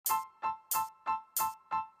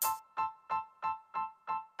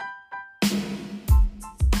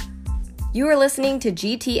You are listening to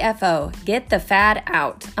GTFO, Get the Fad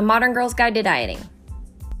Out, a modern girl's guide to dieting.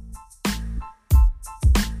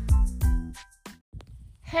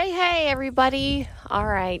 Hey, everybody. All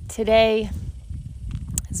right, today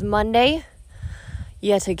is Monday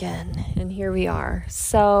yet again, and here we are.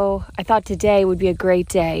 So I thought today would be a great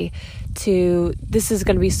day this is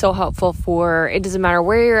going to be so helpful it doesn't matter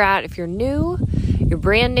where you're at, if you're new, you're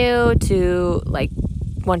brand new to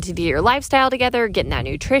wanting to get your lifestyle together, getting that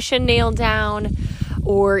nutrition nailed down,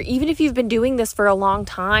 or even if you've been doing this for a long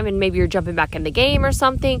time and maybe you're jumping back in the game or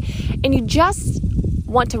something, and you just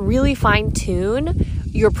want to really fine tune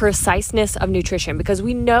your preciseness of nutrition, because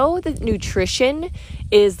we know that nutrition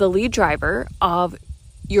is the lead driver of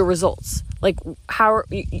your results, like how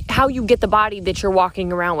you get the body that you're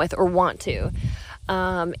walking around with or want to.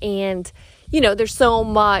 And there's so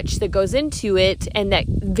much that goes into it, and that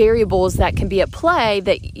variables that can be at play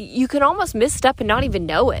that you can almost misstep and not even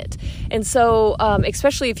know it. And so,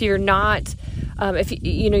 especially if you're not,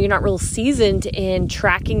 you're not real seasoned in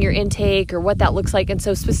tracking your intake or what that looks like. And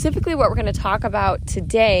so specifically what we're going to talk about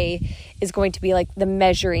today is going to be like the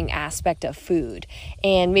measuring aspect of food.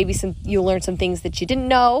 And maybe you'll learn some things that you didn't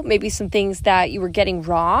know, maybe some things that you were getting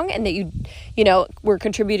wrong and that you were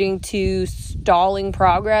contributing to stalling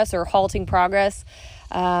progress or halting progress,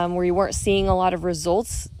 where you weren't seeing a lot of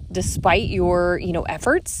results despite your,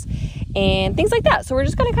 efforts and things like that. So we're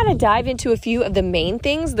just going to kind of dive into a few of the main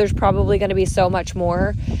things. There's probably going to be so much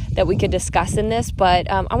more that we could discuss in this,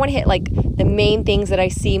 but I want to hit the main things that I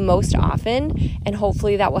see most often, and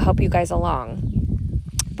hopefully that will help you guys along.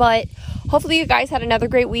 But hopefully you guys had another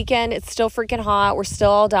great weekend. It's still freaking hot. We're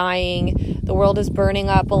still all dying. The world is burning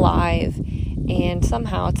up alive, and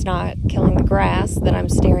somehow it's not killing the grass that I'm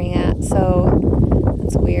staring at. So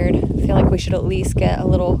that's weird. I feel like we should at least get a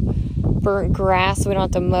little burnt grass so we don't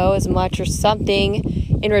have to mow as much or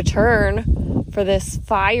something in return for this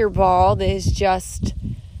fireball that is just,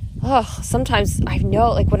 sometimes I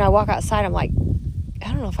know, when I walk outside, I'm like, I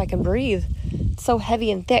don't know if I can breathe. It's so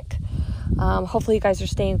heavy and thick. Hopefully you guys are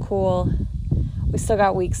staying cool. We still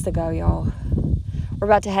got weeks to go, y'all. We're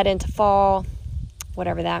about to head into fall,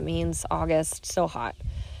 whatever that means, August, so hot.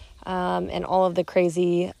 And all of the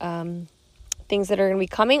crazy things that are going to be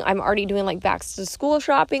coming. I'm already doing back to school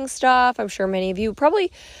shopping stuff. I'm sure many of you, probably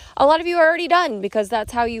a lot of you are already done, because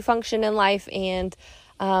that's how you function in life. And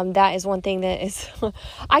that is one thing that is,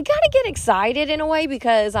 I got to get excited in a way,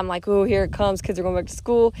 because I'm like, oh, here it comes. Kids are going back to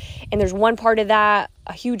school. And there's one part of that,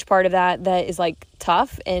 a huge part of that is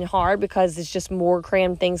tough and hard, because it's just more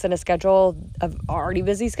crammed things in a schedule, of already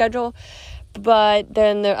busy schedule. But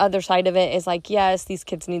then the other side of it is yes, these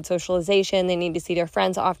kids need socialization. They need to see their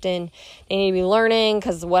friends often. They need to be learning,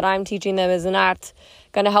 because what I'm teaching them is not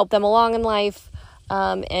going to help them along in life.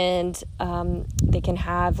 And they can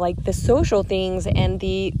have the social things and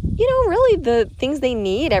the, really the things they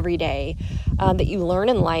need every day that you learn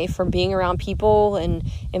in life from being around people and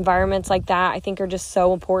environments like that, I think are just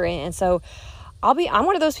so important. And so I'm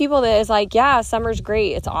one of those people that is yeah, summer's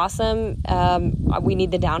great. It's awesome. We need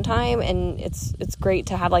the downtime, and it's great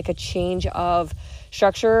to have a change of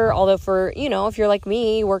structure. Although for, if you're like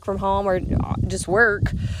me, work from home or just work,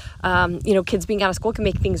 kids being out of school can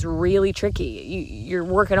make things really tricky. You're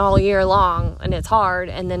working all year long and it's hard.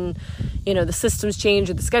 And then, the systems change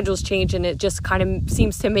or the schedules change, and it just kind of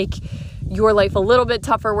seems to make your life a little bit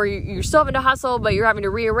tougher, where you're still having to hustle, but you're having to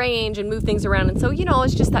rearrange and move things around. And so,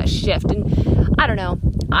 it's just that shift. And I don't know,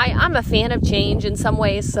 I'm a fan of change in some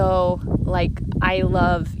ways. So I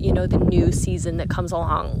love, the new season that comes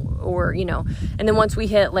along, or, and then once we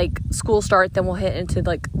hit school start, then we'll hit into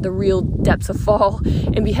the real depths of fall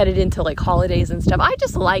and be headed into holidays and stuff. I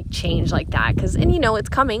just like change like that, and it's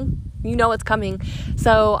coming, it's coming.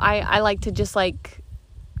 So I like to just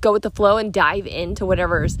go with the flow and dive into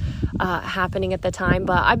whatever's happening at the time.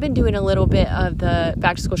 But I've been doing a little bit of the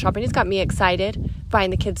back to school shopping. It's got me excited, buying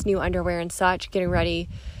the kids new underwear and such, getting ready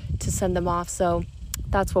to send them off. So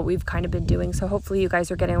that's what we've kind of been doing. So hopefully you guys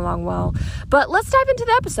are getting along well. But let's dive into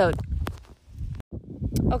the episode.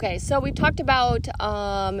 Okay, so we talked about,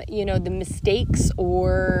 the mistakes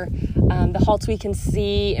or the halts we can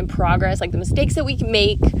see in progress, the mistakes that we can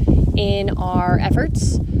make in our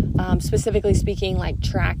efforts, specifically speaking,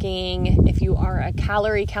 tracking, if you are a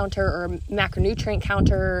calorie counter or macronutrient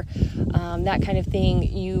counter, that kind of thing,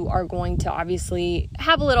 you are going to obviously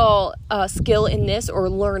have a little skill in this or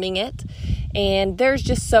learning it. And there's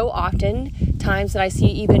just so often times that I see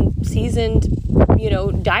even seasoned,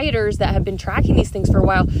 dieters that have been tracking these things for a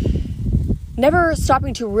while never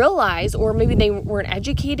stopping to realize, or maybe they weren't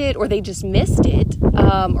educated, or they just missed it,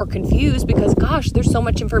 or confused, because gosh, there's so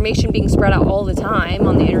much information being spread out all the time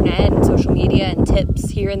on the internet and social media and tips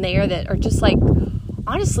here and there that are just like,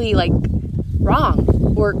 honestly, like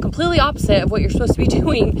wrong or completely opposite of what you're supposed to be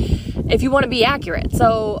doing if you want to be accurate.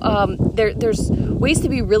 So there's ways to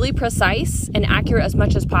be really precise and accurate as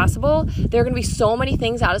much as possible. There are going to be so many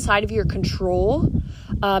things outside of your control,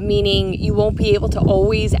 meaning you won't be able to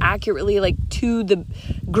always accurately, like to the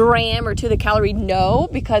gram or to the calorie, know,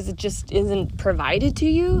 because it just isn't provided to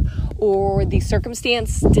you, or the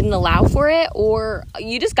circumstance didn't allow for it, or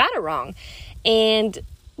you just got it wrong. And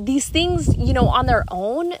these things, you know, on their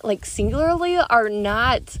own, like singularly, are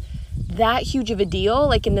not that huge of a deal,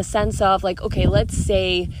 like in the sense of like, okay, let's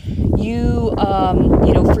say you,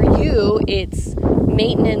 for you, it's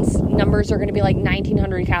maintenance numbers are going to be like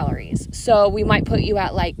 1900 calories. So we might put you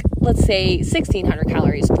at like, let's say 1600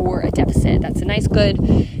 calories for a deficit. That's a nice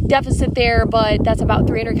good deficit there, but that's about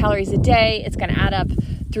 300 calories a day. It's going to add up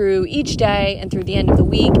through each day and through the end of the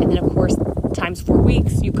week. And then of course, times 4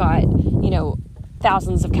 weeks, you've got,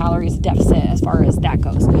 thousands of calories deficit as far as that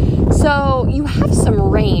goes. So you have some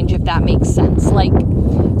range, if that makes sense. Like,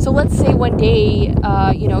 so let's say one day,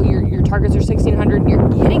 your targets are 1600 and you're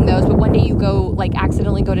hitting those, but one day you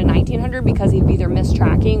accidentally go to 1900 because you've either missed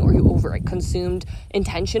tracking or you over consumed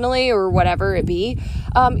intentionally or whatever it be.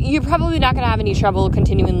 You're probably not going to have any trouble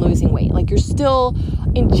continuing losing weight. Like, you're still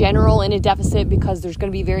in general in a deficit because there's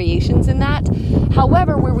going to be variations in that.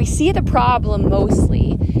 However, where we see the problem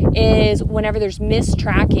mostly is whenever there's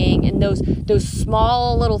mistracking, and those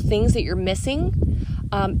small little things that you're missing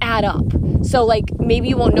add up. So like maybe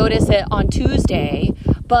you won't notice it on Tuesday,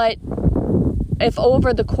 but if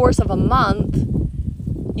over the course of a month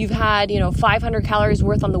you've had 500 calories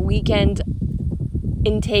worth on the weekend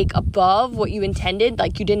intake above what you intended,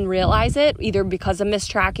 like you didn't realize it, either because of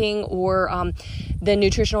mistracking or the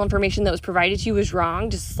nutritional information that was provided to you was wrong,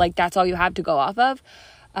 just like that's all you have to go off of,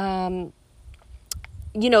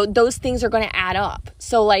 those things are going to add up.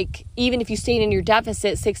 So like, even if you stayed in your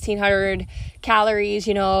deficit 1600 calories,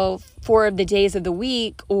 4 of the days of the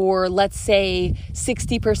week, or let's say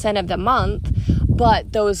 60% of the month,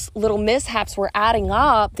 but those little mishaps were adding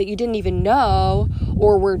up that you didn't even know,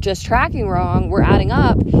 or were just tracking wrong, were adding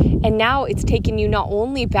up. And now it's taking you not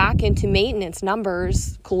only back into maintenance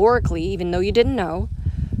numbers calorically, even though you didn't know,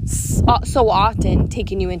 so often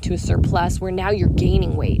taking you into a surplus where now you're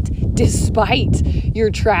gaining weight despite your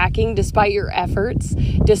tracking, despite your efforts,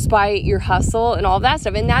 despite your hustle and all that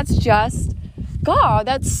stuff. And that's just, God,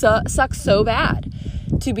 that sucks so bad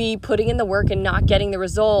to be putting in the work and not getting the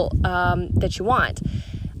result that you want.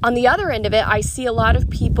 On the other end of it, I see a lot of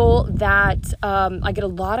people that I get a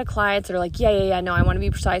lot of clients that are like, no, I want to be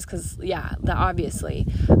precise because, that obviously.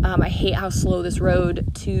 I hate how slow this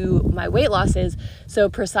road to my weight loss is. So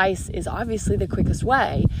precise is obviously the quickest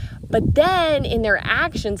way. But then in their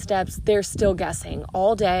action steps, they're still guessing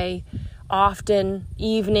all day, often,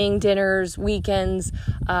 evening, dinners, weekends,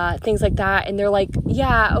 things like that. And they're like,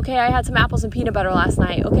 okay, I had some apples and peanut butter last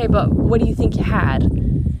night. Okay, but what do you think you had?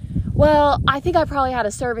 Well, I think I probably had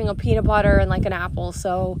a serving of peanut butter and like an apple,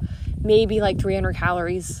 so maybe like 300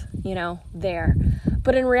 calories, there.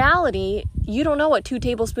 But in reality, you don't know what 2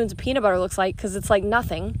 tablespoons of peanut butter looks like because it's like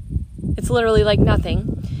nothing. It's literally like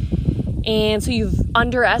nothing. And so you've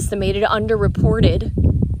underestimated, underreported,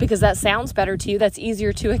 because that sounds better to you. That's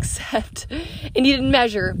easier to accept. And you didn't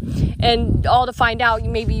measure. And all to find out,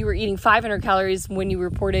 maybe you were eating 500 calories when you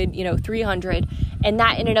reported, 300. And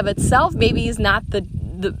that in and of itself maybe is not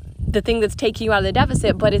the thing that's taking you out of the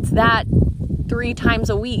deficit, but it's that 3 times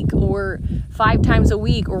a week or 5 times a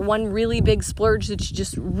week, or one really big splurge that you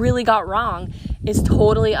just really got wrong is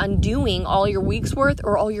totally undoing all your week's worth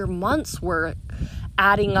or all your month's worth,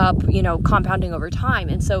 adding up, compounding over time.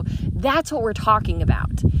 And so that's what we're talking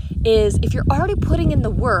about, is if you're already putting in the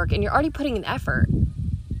work and you're already putting in effort,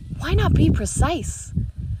 why not be precise?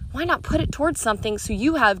 Why not put it towards something so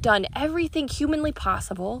you have done everything humanly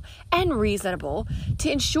possible and reasonable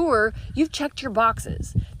to ensure you've checked your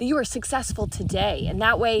boxes, that you are successful today. And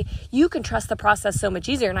that way you can trust the process so much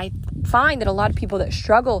easier. And I find that a lot of people that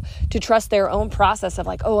struggle to trust their own process of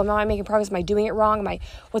like, am I making progress? Am I doing it wrong?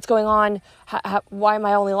 What's going on? Why am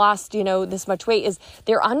I only lost, this much weight? Is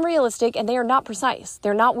they're unrealistic and they are not precise.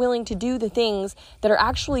 They're not willing to do the things that are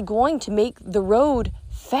actually going to make the road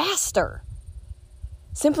faster,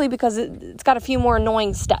 simply because it's got a few more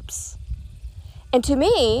annoying steps. And to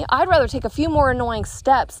me, I'd rather take a few more annoying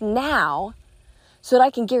steps now so that I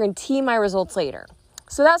can guarantee my results later.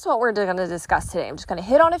 So that's what we're going to discuss today. I'm just going to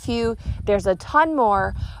hit on a few. There's a ton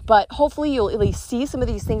more, but hopefully you'll at least see some of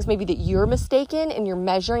these things maybe that you're mistaken and you're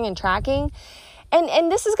measuring and tracking.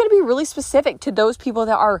 And this is going to be really specific to those people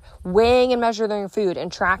that are weighing and measuring their food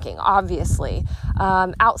and tracking, obviously.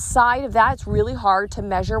 Outside of that, it's really hard to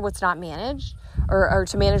measure what's not managed, or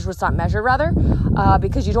to manage what's not measured, rather,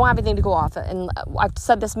 because you don't have anything to go off of. And I've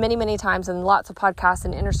said this many, many times in lots of podcasts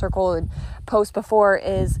and Inner Circle and posts before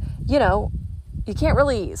is, you can't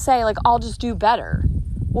really say, like, I'll just do better.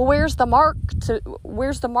 Well, where's the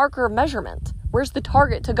marker of measurement? Where's the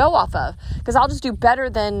target to go off of? Because I'll just do better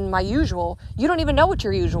than my usual. You don't even know what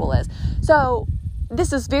your usual is. So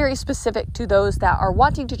this is very specific to those that are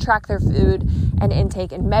wanting to track their food and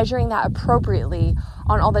intake and measuring that appropriately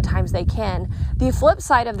on all the times they can. The flip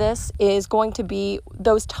side of this is going to be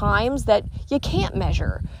those times that you can't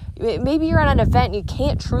measure. Maybe you're at an event and you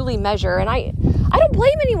can't truly measure. And I don't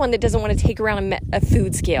blame anyone that doesn't want to take around a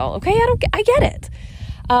food scale. Okay, I get it.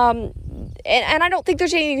 And I don't think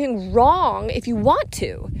there's anything wrong if you want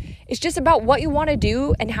to. It's just about what you want to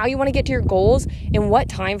do and how you want to get to your goals in what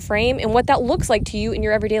time frame and what that looks like to you in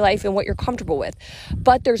your everyday life and what you're comfortable with.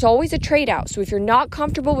 But there's always a trade-out. So if you're not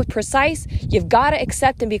comfortable with precise, you've got to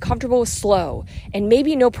accept and be comfortable with slow and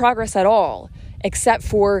maybe no progress at all, except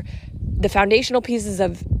for the foundational pieces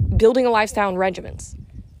of building a lifestyle and regimens.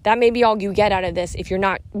 That may be all you get out of this if you're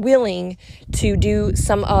not willing to do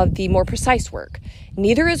some of the more precise work.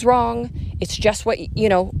 Neither is wrong. It's just what,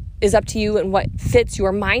 is up to you and what fits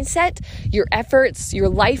your mindset, your efforts, your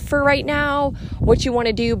life for right now, what you want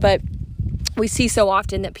to do. But we see so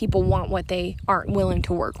often that people want what they aren't willing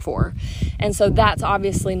to work for. And so that's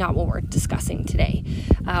obviously not what we're discussing today.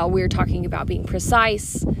 We're talking about being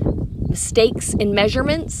precise, mistakes in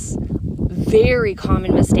measurements, very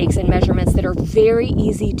common mistakes in measurements that are very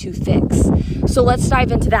easy to fix. So let's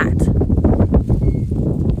dive into that.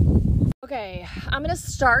 Okay, I'm going to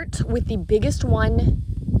start with the biggest one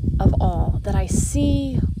of all that I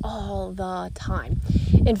see all the time.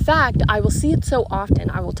 In fact, I will see it so often.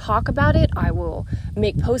 I will talk about it. I will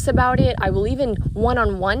make posts about it. I will even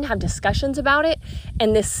one-on-one have discussions about it.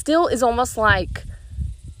 And this still is almost like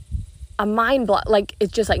a mind block. Like,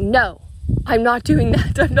 it's just like, no, I'm not doing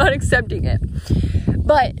that. I'm not accepting it.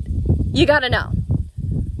 But you got to know.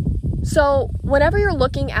 So whenever you're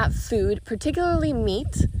looking at food, particularly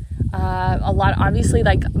meat, obviously,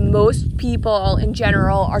 like most people in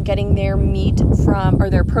general are getting their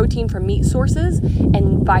their protein from meat sources.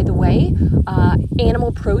 And by the way,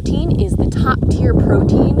 animal protein is the top tier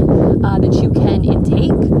protein that you can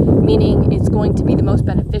intake, meaning it's going to be the most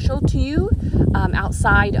beneficial to you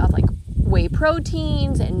outside of like whey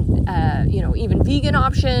proteins and, even vegan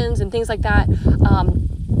options and things like that.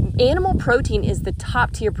 Animal protein is the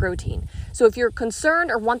top tier protein. So if you're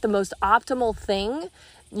concerned or want the most optimal thing,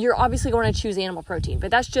 you're obviously going to choose animal protein, but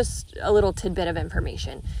that's just a little tidbit of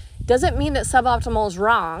information. Doesn't mean that suboptimal is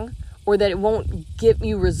wrong or that it won't give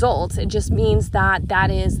you results. It just means that that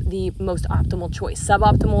is the most optimal choice.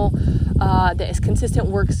 Suboptimal that is consistent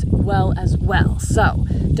works well as well. So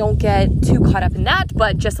don't get too caught up in that,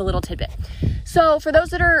 but just a little tidbit. So for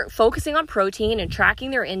those that are focusing on protein and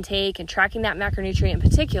tracking their intake and tracking that macronutrient in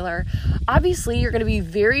particular, obviously you're going to be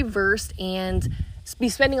very versed and be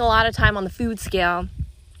spending a lot of time on the food scale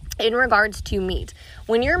in regards to meat.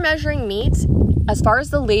 When you're measuring meat, as far as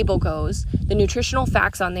the label goes, the nutritional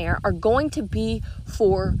facts on there are going to be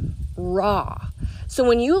for raw. So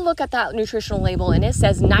when you look at that nutritional label and it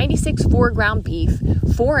says 96 4-ground beef,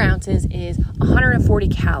 4 ounces is 140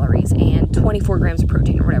 calories and 24 grams of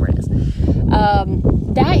protein or whatever it is.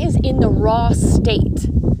 That is in the raw state.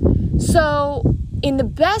 So in the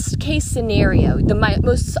best case scenario, the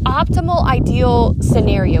most optimal ideal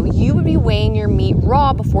scenario, you would be weighing your meat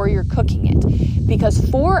raw before you're cooking it, because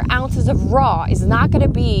 4 ounces of raw is not going to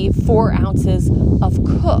be 4 ounces of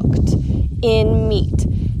cooked in meat.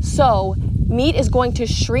 So meat is going to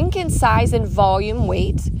shrink in size and volume,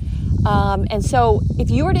 weight. And so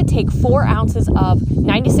if you were to take 4 ounces of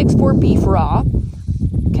 96.4 beef raw,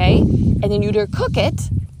 okay, and then you were to cook it,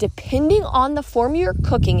 depending on the form you're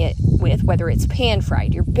cooking it with, whether it's pan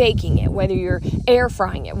fried, you're baking it, whether you're air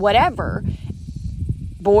frying it, whatever,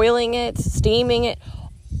 boiling it, steaming it,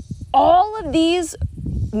 all of these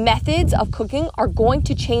methods of cooking are going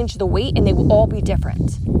to change the weight and they will all be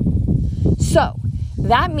different. So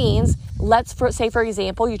that means, let's say for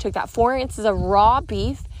example, you took that 4 ounces of raw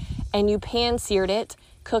beef and you pan seared it,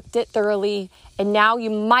 cooked it thoroughly, and now you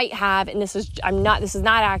might have, and this is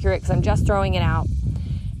not accurate because I'm just throwing it out,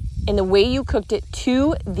 and the way you cooked it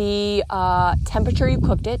to the temperature you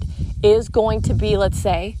cooked it is going to be, let's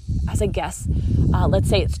say, as a guess, let's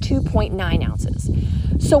say it's 2.9 ounces.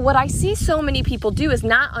 So what I see so many people do is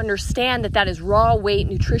not understand that is raw weight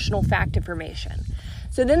nutritional fact information.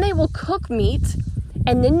 So then they will cook meat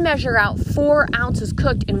and then measure out 4 ounces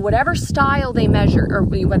cooked in whatever style they measure, or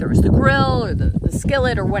whether it's the grill or the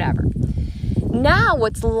skillet or whatever. Now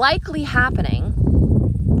what's likely happening,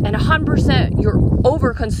 and 100% you're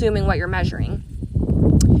over consuming what you're measuring,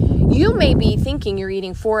 you may be thinking you're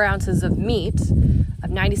eating 4 ounces of meat, of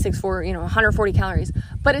 140 calories,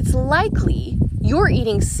 but it's likely you're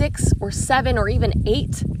eating 6 or 7 or even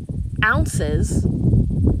 8 ounces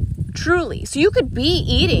truly. So you could be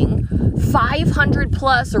eating 500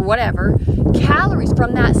 plus or whatever calories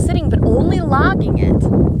from that sitting, but only logging it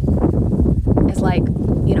as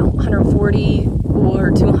 140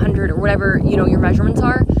 or 200 or whatever, your measurements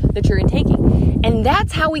are that you're intaking. And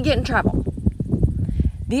that's how we get in trouble.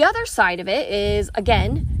 The other side of it is,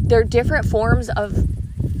 again, there are different forms of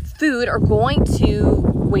food are going to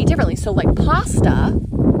weigh differently. So like pasta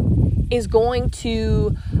is going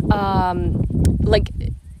to,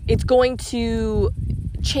 it's going to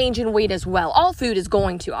change in weight as well. All food is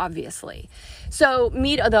going to, obviously. So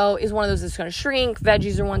meat, though, is one of those that's going to shrink.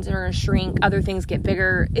 Veggies are ones that are going to shrink. Other things get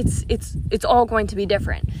bigger. It's all going to be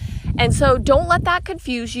different. And so don't let that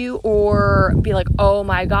confuse you or be like, oh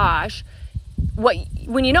my gosh.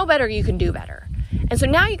 When you know better, you can do better. And so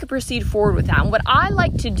now you can proceed forward with that. And what I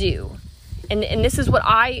like to do, and this is what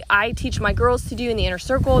I teach my girls to do in the inner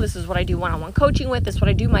circle. This is what I do one-on-one coaching with. This is what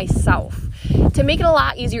I do myself. To make it a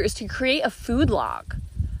lot easier is to create a food log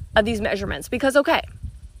of these measurements. Because, okay,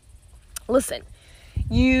 listen,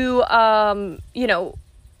 you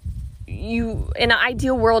in an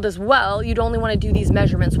ideal world as well, you'd only want to do these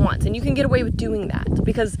measurements once. And you can get away with doing that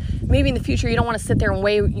because maybe in the future you don't want to sit there and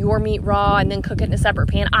weigh your meat raw and then cook it in a separate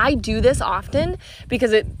pan. I do this often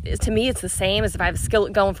because to me it's the same as if I have a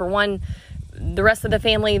skillet going for one. The rest of the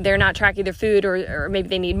family, they're not tracking their food or maybe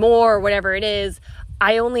they need more or whatever it is.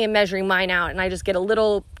 I only am measuring mine out and I just get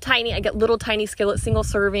little tiny skillet, single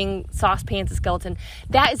serving saucepans of skeleton.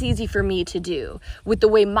 That is easy for me to do with the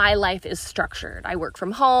way my life is structured. I work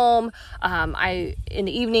from home, in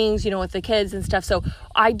the evenings, with the kids and stuff. So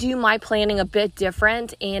I do my planning a bit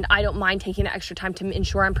different and I don't mind taking the extra time to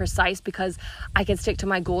ensure I'm precise because I can stick to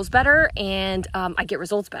my goals better and I get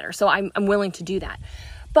results better. So I'm willing to do that.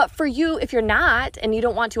 But for you, if you're not, and you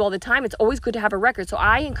don't want to all the time, it's always good to have a record. So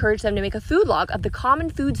I encourage them to make a food log of the common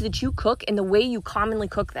foods that you cook and the way you commonly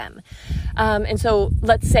cook them. And so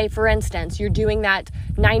let's say, for instance, you're doing that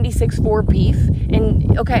 96.4 beef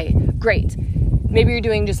and okay, great. Maybe you're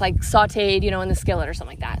doing just like sauteed, in the skillet or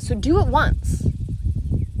something like that. So do it once.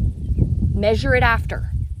 Measure it after,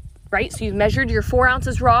 right? So you've measured your 4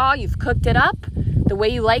 ounces raw, you've cooked it up the way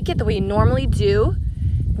you like it, the way you normally do.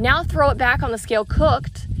 Now throw it back on the scale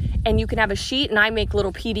cooked and you can have a sheet, and I make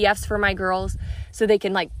little PDFs for my girls so they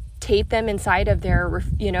can tape them inside of their,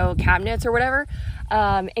 cabinets or whatever.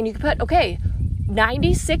 And you can put,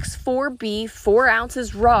 96.4 beef, 4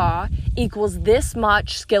 ounces raw equals this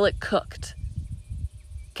much skillet cooked.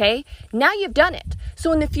 Okay. Now you've done it.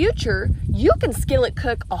 So in the future, you can skillet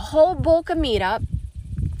cook a whole bulk of meat up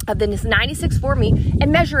of this 96.4 meat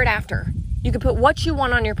and measure it after. You can put what you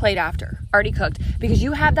want on your plate after, already cooked, because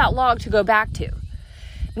you have that log to go back to.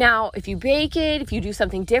 Now, if you bake it, if you do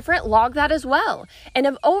something different, log that as well. And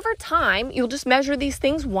if over time, you'll just measure these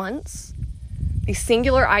things once, these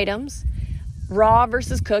singular items, raw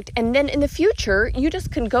versus cooked. And then in the future, you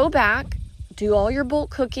just can go back, do all your bulk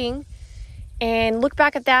cooking, and look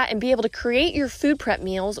back at that and be able to create your food prep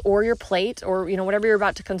meals or your plate or, whatever you're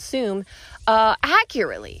about to consume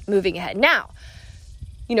accurately moving ahead. Now,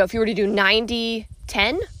 if you were to do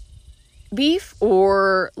 90-10 beef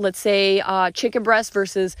or let's say chicken breast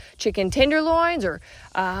versus chicken tenderloins or,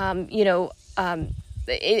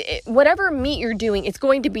 whatever meat you're doing, it's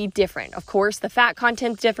going to be different. Of course, the fat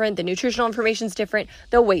content's different. The nutritional information's different.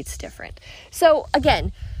 The weight's different. So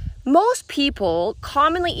again, most people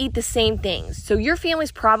commonly eat the same things. So your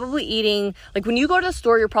family's probably eating, when you go to the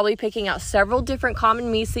store, you're probably picking out several different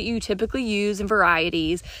common meats that you typically use and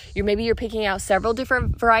varieties. Maybe you're picking out several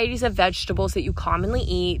different varieties of vegetables that you commonly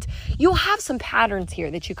eat. You'll have some patterns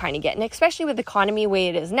here that you kind of get. And especially with the economy the way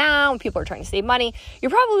it is now, and people are trying to save money,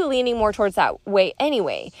 you're probably leaning more towards that way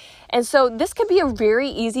anyway. And so this could be a very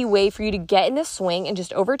easy way for you to get in the swing and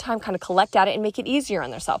just over time kind of collect at it and make it easier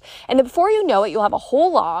on yourself. And then before you know it, you'll have a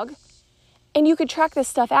whole log and you could track this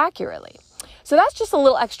stuff accurately. So that's just a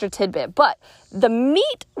little extra tidbit. But the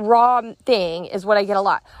meat raw thing is what I get a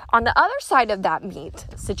lot. On the other side of that meat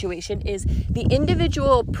situation is the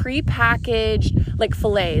individual prepackaged like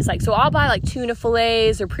fillets. Like, so I'll buy like tuna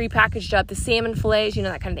fillets or prepackaged up, the salmon fillets, you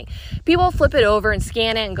know, that kind of thing. People flip it over and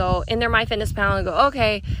scan it and go in their MyFitnessPal and go,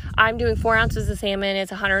 okay, I'm doing 4 ounces of salmon.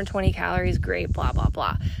 It's 120 calories. Great, blah, blah,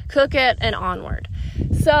 blah. Cook it and onward.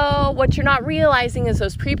 So what you're not realizing is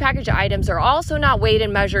those prepackaged items are also not weighed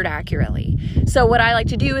and measured accurately. So what I like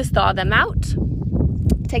to do is thaw them out,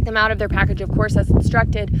 take them out of their package, of course, as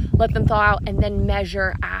instructed, let them thaw out, and then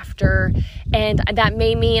measure after. And that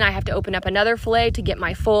may mean I have to open up another fillet to get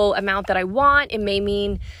my full amount that I want. It may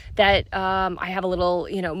mean that I have a little,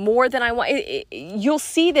 more than I want. You'll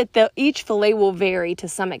see that each fillet will vary to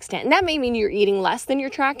some extent. And that may mean you're eating less than you're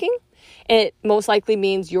tracking. It most likely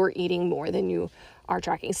means you're eating more than you are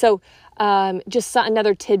tracking. So just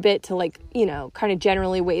another tidbit to kind of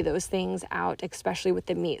generally weigh those things out, especially with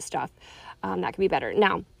the meat stuff. That could be better.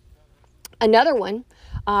 Now, another one,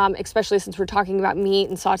 especially since we're talking about meat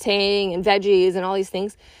and sauteing and veggies and all these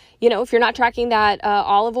things, if you're not tracking that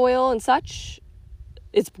olive oil and such,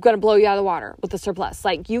 it's going to blow you out of the water with the surplus.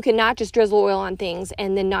 Like, you cannot just drizzle oil on things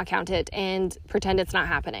and then not count it and pretend it's not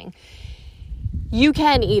happening. You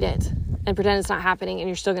can eat it and pretend it's not happening and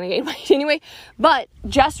you're still going to gain weight anyway. But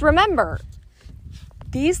just remember,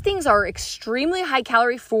 these things are extremely high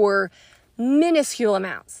calorie for minuscule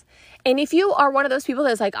amounts. And if you are one of those people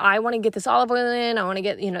that's like, I want to get this olive oil in, I want to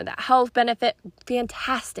get, that health benefit,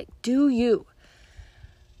 fantastic, do you.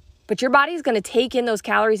 But your body's going to take in those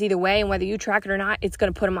calories either way, and whether you track it or not, it's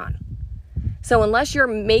going to put them on. So unless you're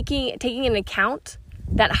taking into account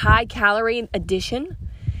that high calorie addition,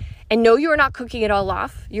 and no, you are not cooking it all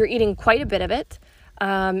off, you're eating quite a bit of it,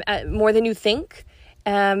 more than you think.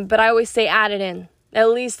 But I always say add it in. At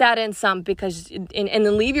least add in some, because and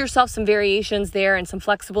then leave yourself some variations there and some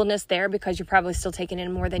flexibleness there, because you're probably still taking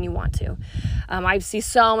in more than you want to. I see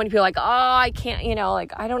so many people like, oh, I can't,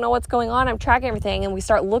 I don't know what's going on. I'm tracking everything. And we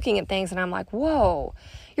start looking at things and I'm like, whoa,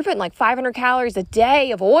 you're putting like 500 calories a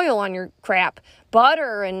day of oil on your crap,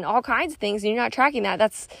 butter and all kinds of things. And you're not tracking that.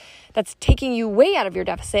 That's taking you way out of your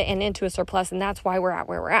deficit and into a surplus. And that's why we're at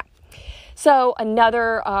where we're at. So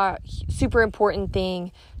another super important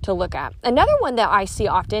thing to look at. Another one that I see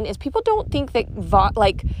often is people don't think that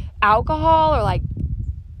alcohol or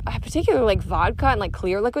particularly vodka and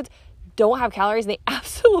clear liquids don't have calories. And they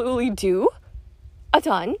absolutely do, a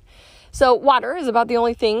ton. So water is about the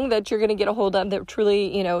only thing that you're going to get a hold of that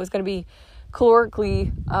truly, is going to be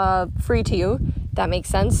calorically free to you. That makes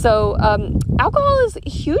sense. So alcohol is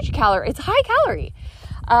huge calorie. It's high calorie.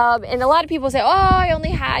 And a lot of people say, oh, I only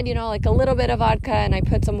had, a little bit of vodka and I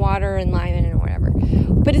put some water and lime in it or whatever.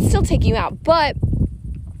 But it's still taking you out. But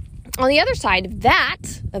on the other side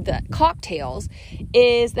of the cocktails,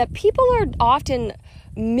 is that people are often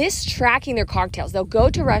mistracking their cocktails. They'll go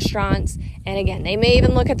to restaurants, and again, they may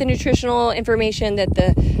even look at the nutritional information that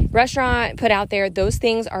the restaurant put out there. Those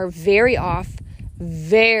things are very off.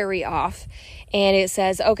 And it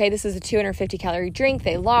says, okay, this is a 250 calorie drink.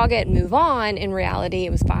 They log it, move on. In reality, it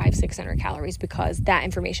was 500-600 calories, because that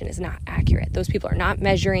information is not accurate. Those people are not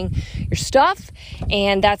measuring your stuff,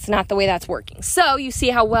 and that's not the way that's working. So you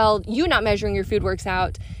see how well you not measuring your food works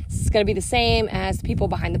out. It's going to be the same as people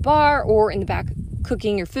behind the bar or in the back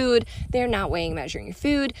cooking your food. They're not weighing, measuring your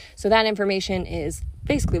food. So that information is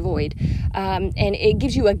basically void. And it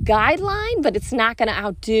gives you a guideline, but it's not going to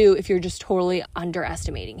outdo if you're just totally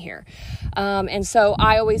underestimating here. And so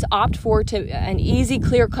I always opt for an easy,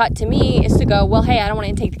 clear cut to me is to go, well, hey, I don't want to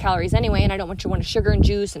intake the calories anyway, and I don't want sugar and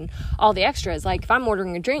juice and all the extras. Like, if I'm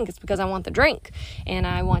ordering a drink, it's because I want the drink, and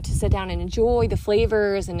I want to sit down and enjoy the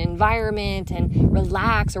flavors and environment and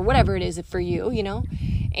relax, or whatever it is for you,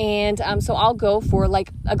 And so I'll go for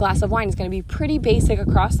a glass of wine. It's going to be pretty basic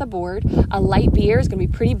across the board. A light beer is going to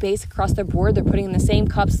be pretty basic across the board. They're putting in the same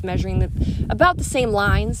cups, measuring about the same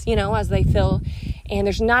lines, as they fill. And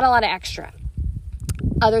there's not a lot of extra.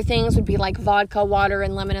 Other things would be like vodka, water,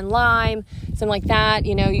 and lemon and lime, something like that.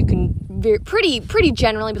 You can pretty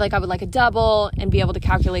generally be like, I would like a double, and be able to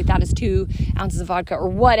calculate that as 2 ounces of vodka or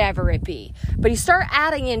whatever it be. But you start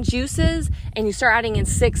adding in juices, and you start adding in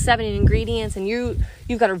 6-7 ingredients, and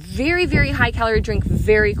you've got a very, very high calorie drink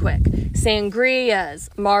very quick. Sangrias,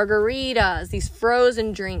 margaritas, these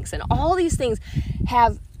frozen drinks, and all these things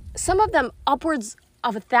have, some of them upwards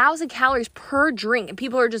of 1,000 calories per drink, and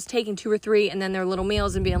people are just taking 2 or 3 and then their little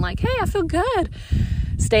meals and being like, hey, I feel good,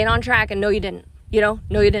 staying on track, and no you didn't.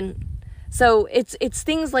 So it's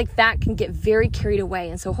things like that can get very carried away,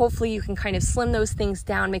 and so hopefully you can kind of slim those things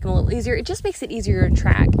down, make them a little easier. It just makes it easier to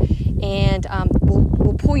track, and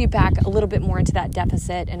we'll pull you back a little bit more into that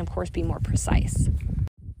deficit and, of course, be more precise.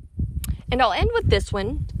 And I'll end with this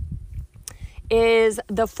one, is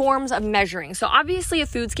the forms of measuring. So obviously a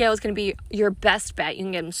food scale is going to be your best bet. You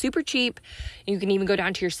can get them super cheap. You can even go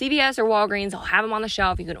down to your CVS or Walgreens. They'll have them on the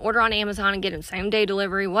shelf. You can order on Amazon and get them same day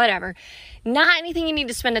delivery, whatever. Not anything you need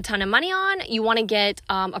to spend a ton of money on. You want to get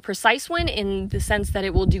a precise one in the sense that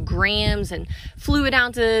it will do grams and fluid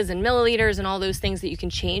ounces and milliliters and all those things that you can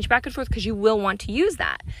change back and forth, because you will want to use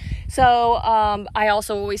that. So I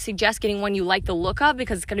also always suggest getting one you like the look of,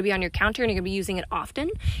 because it's going to be on your counter and you're going to be using it often.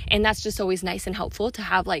 And that's just always nice and helpful to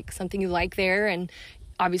have like something you like there. And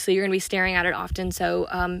obviously you're going to be staring at it often.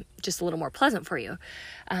 So just a little more pleasant for you.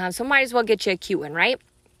 So might as well get you a cute one, right?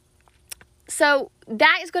 So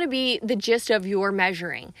that is going to be the gist of your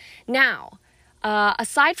measuring. Now,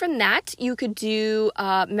 aside from that, you could do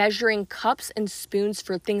measuring cups and spoons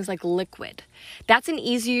for things like liquid. That's an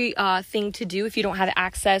easy thing to do if you don't have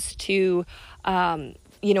access to,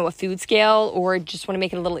 a food scale, or just want to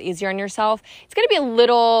make it a little easier on yourself. It's going to be a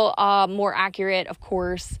little more accurate, of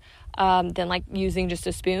course, than like using just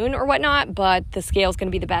a spoon or whatnot, but the scale is going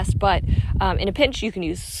to be the best. But in a pinch, you can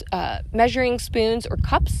use measuring spoons or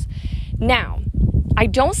cups. Now, I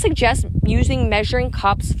don't suggest using measuring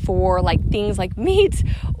cups for like things like meat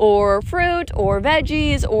or fruit or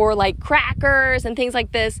veggies or like crackers and things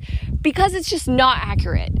like this, because it's just not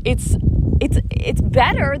accurate. It's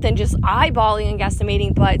better than just eyeballing and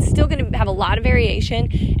guesstimating, but it's still going to have a lot of variation.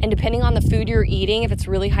 And depending on the food you're eating, if it's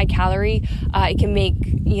really high calorie, it can make,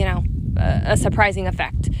 a surprising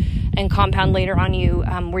effect and compound later on you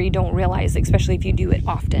where you don't realize, especially if you do it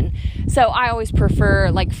often. So I always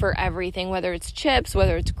prefer, like for everything, whether it's chips,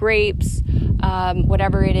 whether it's grapes,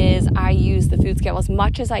 whatever it is, I use the food scale as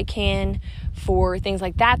much as I can for things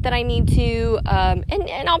like that I need to.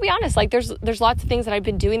 And I'll be honest, like there's lots of things that I've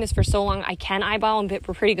been doing this for so long, I can eyeball and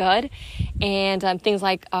we're pretty good. And things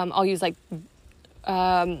like I'll use like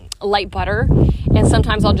light butter, and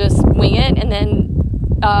sometimes I'll just wing it and then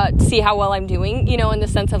see how well I'm doing, in the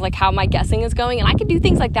sense of like how my guessing is going. And I can do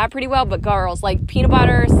things like that pretty well, but girls, like peanut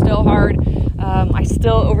butter is still hard. I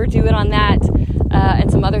still overdo it on that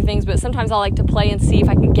and some other things, but sometimes I like to play and see if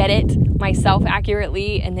I can get it myself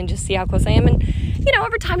accurately and then just see how close I am. And,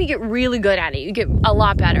 over time you get really good at it. You get a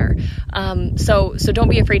lot better. So don't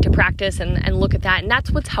be afraid to practice and look at that. And that's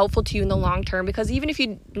what's helpful to you in the long term, because even if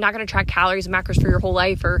you're not going to track calories and macros for your whole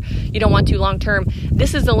life, or you don't want to long term,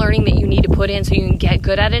 this is the learning that you need to put in so you can get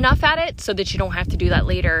good at enough at it so that you don't have to do that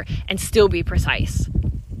later and still be precise.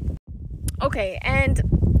 Okay, and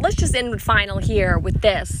let's just end final here with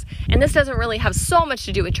this. And this doesn't really have so much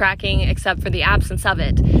to do with tracking, except for the absence of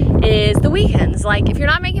it, is the weekends. Like if you're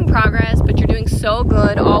not making progress, but you're doing so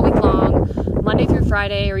good all week long, Monday through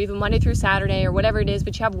Friday, or even Monday through Saturday, or whatever it is,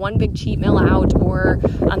 but you have one big cheat meal out, or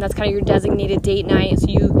that's kind of your designated date night, so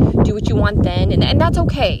you do what you want then, and that's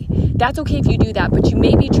okay. That's okay if you do that, but you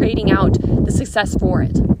may be trading out the success for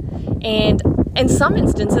it. And in some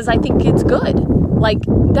instances, I think it's good. Like,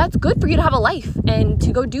 that's good for you to have a life and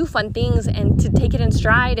to go do fun things and to take it in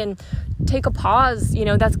stride and take a pause.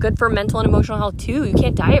 That's good for mental and emotional health too. You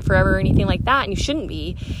can't diet forever or anything like that, and you shouldn't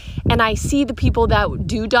be. And I see the people that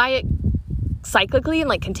do diet cyclically and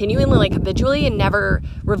like continually, like habitually, and never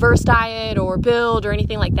reverse diet or build or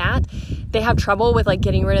anything like that. They have trouble with like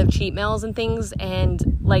getting rid of cheat meals and things,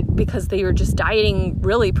 and like because they are just dieting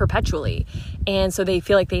really perpetually, and so they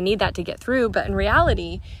feel like they need that to get through. But in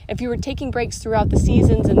reality, if you were taking breaks throughout the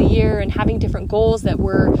seasons and the year and having different goals that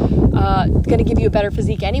were going to give you a better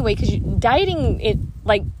physique anyway, because dieting it,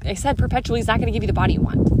 like I said, perpetually is not going to give you the body you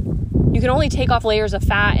want. You can only take off layers of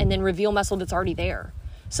fat and then reveal muscle that's already there.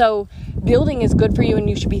 So building is good for you, and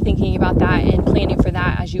you should be thinking about that and planning for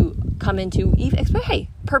that as you come into, hey,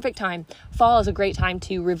 perfect time. Fall is a great time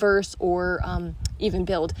to reverse or even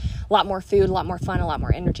build. A lot more food, a lot more fun, a lot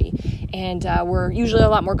more energy. And we're usually a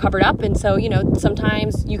lot more covered up. And so,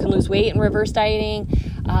 sometimes you can lose weight in reverse dieting.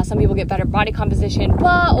 Some people get better body composition,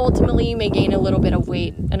 but ultimately you may gain a little bit of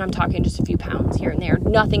weight. And I'm talking just a few pounds here and there.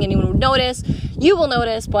 Nothing anyone would notice. You will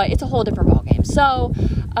notice, but it's a whole different ballgame. So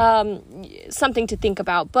something to think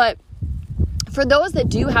about. But for those that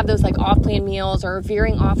do have those like off-plan meals or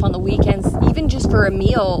veering off on the weekends, even just for a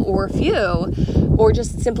meal or a few, or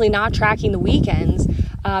just simply not tracking the weekends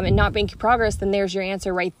and not making progress, then there's your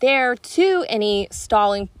answer right there to any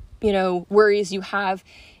stalling, worries you have.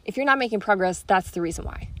 If you're not making progress, that's the reason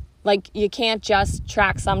why. Like, you can't just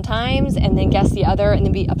track sometimes and then guess the other and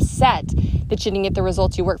then be upset that you didn't get the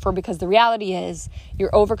results you work for, because the reality is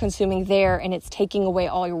you're over-consuming there and it's taking away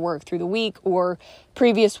all your work through the week or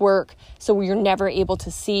previous work, so you're never able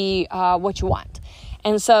to see what you want.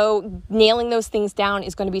 And so nailing those things down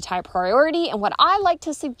is going to be top priority. And what I like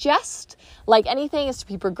to suggest, like anything, is to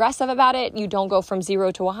be progressive about it. You don't go from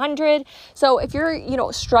 0 to 100. So if you're,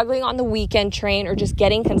 struggling on the weekend train or just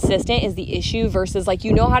getting consistent is the issue versus like,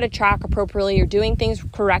 how to track appropriately, you're doing things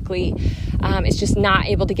correctly. It's just not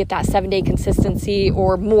able to get that 7-day consistency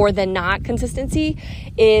or more than not consistency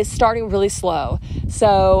is starting really slow.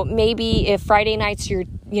 So maybe if Friday night's your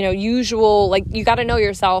usual, like you got to know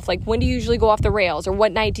yourself, like when do you usually go off the rails or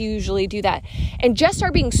what night do you usually do that? And just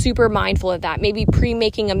start being super mindful of that. Maybe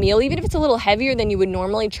pre-making a meal, even if it's a little heavier than you would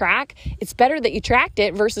normally track, it's better that you tracked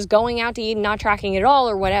it versus going out to eat and not tracking it at all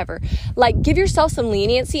or whatever. Like give yourself some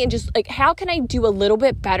leniency and just like, how can I do a little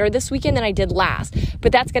bit better this weekend than I did last?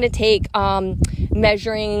 But that's going to take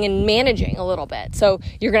measuring and managing a little bit. So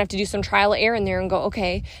you're going to have to do some trial and error in there and go,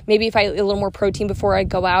 okay, maybe if I eat a little more protein before I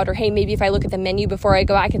go out, or hey, maybe if I look at the menu before I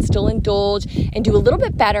go out, I can still indulge and do a little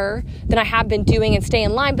bit better than I have been doing and stay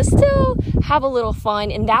in line, but still have a little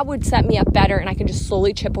fun. And that would set me up better. And I can just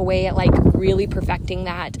slowly chip away at like really perfecting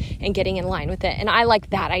that and getting in line with it. And I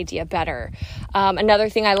like that idea better. Another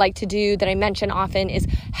thing I like to do that I mention often is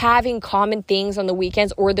having common things on the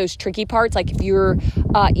weekends or those tricky parts. Like if your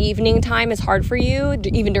evening time is hard for you,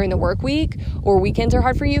 even during the work week, or weekends are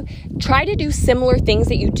hard for you, try to do similar things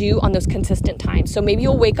that you do on those consistent times. So maybe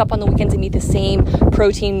you'll wake up on the weekends and eat the same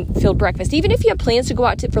protein-filled breakfast. Even if you have plans to go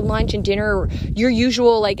out for lunch and dinner or your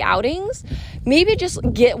usual like outings, maybe just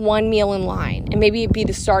get one meal in line and maybe it be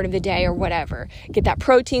the start of the day or whatever. Get that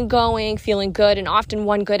protein going, feeling good, and often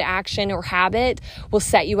one good action or habit will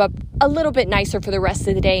set you up a little bit nicer for the rest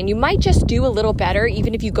of the day. And you might just do a little better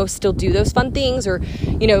even if you go still do those fun things or,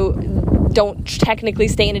 don't technically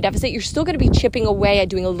stay in a deficit. You're still going to be chipping away at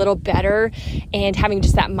doing a little better and having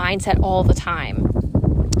just that mindset all the time.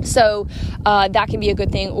 So that can be a good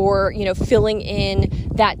thing. Or, filling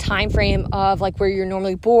in that time frame of like where you're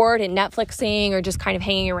normally bored and Netflixing or just kind of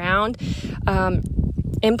hanging around.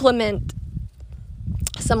 Implement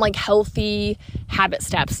some like healthy habit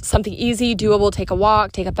steps, something easy, doable. Take a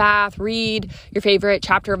walk, take a bath, read your favorite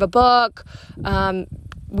chapter of a book.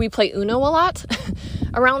 We play Uno a lot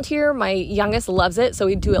around here. My youngest loves it. So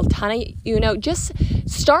we do a ton of Uno. Just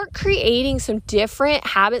start creating some different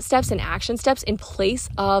habit steps and action steps in place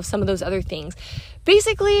of some of those other things.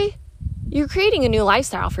 Basically, you're creating a new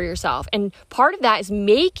lifestyle for yourself. And part of that is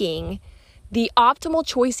making the optimal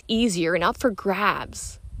choice easier and up for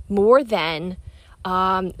grabs more than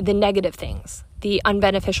the negative things, the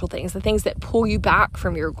unbeneficial things, the things that pull you back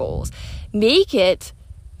from your goals. Make it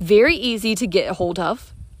very easy to get a hold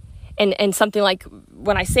of. And something like,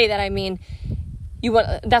 when I say that, I mean,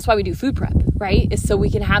 that's why we do food prep, right? Is so we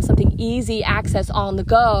can have something easy access on the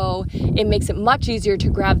go. It makes it much easier to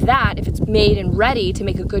grab that if it's made and ready to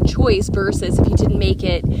make a good choice versus if you didn't make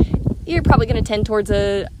it, you're probably going to tend towards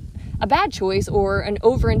a bad choice or an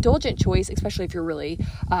overindulgent choice, especially if you're really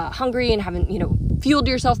hungry and haven't, fueled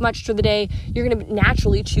yourself much through the day. You're going to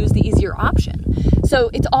naturally choose the easier option.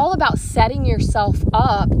 So it's all about setting yourself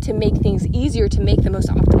up to make things easier, to make the most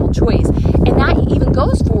optimal choice. And that even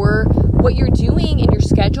goes for what you're doing in your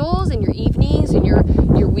schedules and your evenings and your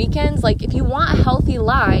weekends. Like if you want a healthy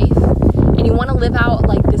life and you want to live out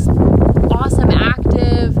like this awesome,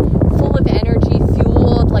 active, full of energy,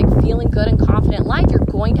 fueled, like feeling good and confident life, you're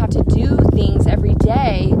going to have to do things every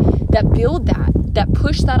day that build that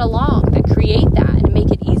push that along, that create that and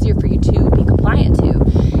make it easier for you to be compliant to.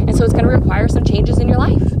 And so it's going to require some changes in your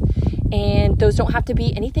life. And those don't have to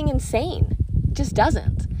be anything insane. It just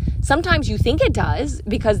doesn't. Sometimes you think it does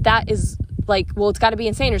because that is like, well, it's got to be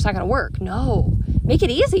insane or it's not going to work. No, make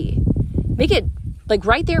it easy. Make it like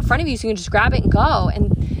right there in front of you so you can just grab it and go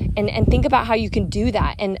and think about how you can do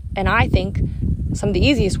that. And I think some of the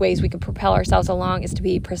easiest ways we can propel ourselves along is to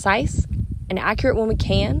be precise and accurate when we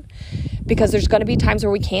can, because there's going to be times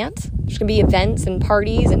where we can't. There's going to be events and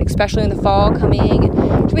parties, and especially in the fall coming, and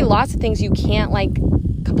there's going to be lots of things you can't like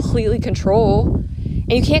completely control.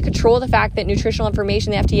 And you can't control the fact that nutritional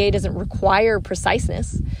information, the FDA doesn't require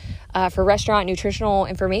preciseness for restaurant nutritional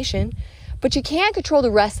information, but you can control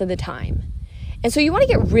the rest of the time. And so you want to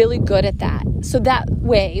get really good at that. So that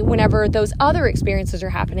way, whenever those other experiences are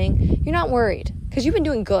happening, you're not worried because you've been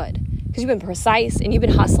doing good, because you've been precise and you've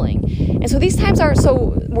been hustling. And so these times aren't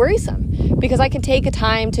so worrisome because I can take a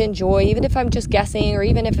time to enjoy, even if I'm just guessing, or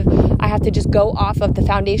even if I have to just go off of the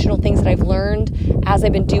foundational things that I've learned as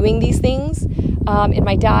I've been doing these things in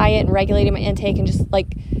my diet and regulating my intake, and just like,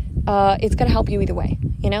 it's going to help you either way,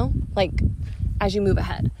 like as you move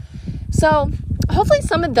ahead. So hopefully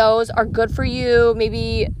some of those are good for you.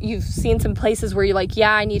 Maybe you've seen some places where you're like,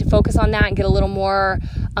 yeah, I need to focus on that and get a little more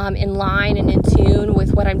in line and in tune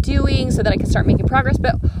with what I'm doing so that I can start making progress.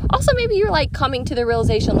 But also maybe you're like coming to the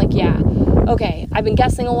realization like, yeah, okay, I've been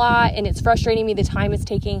guessing a lot and it's frustrating me the time it's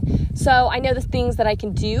taking. So I know the things that I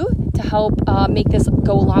can do to help make this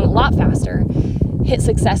go along a lot faster, hit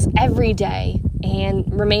success every day,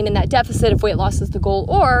 and remain in that deficit if weight loss is the goal.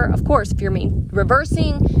 Or, of course, if you're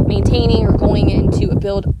reversing, maintaining, or going into a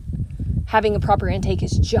build, having a proper intake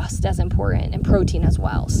is just as important, and protein as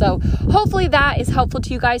well. So hopefully that is helpful to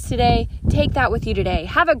you guys today. Take that with you today.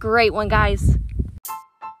 Have a great one, guys.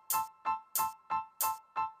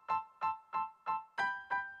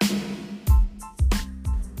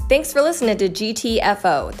 Thanks for listening to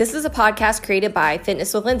GTFO. This is a podcast created by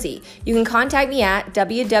Fitness with Lindsay. You can contact me at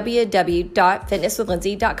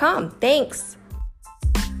www.fitnesswithlindsay.com. Thanks.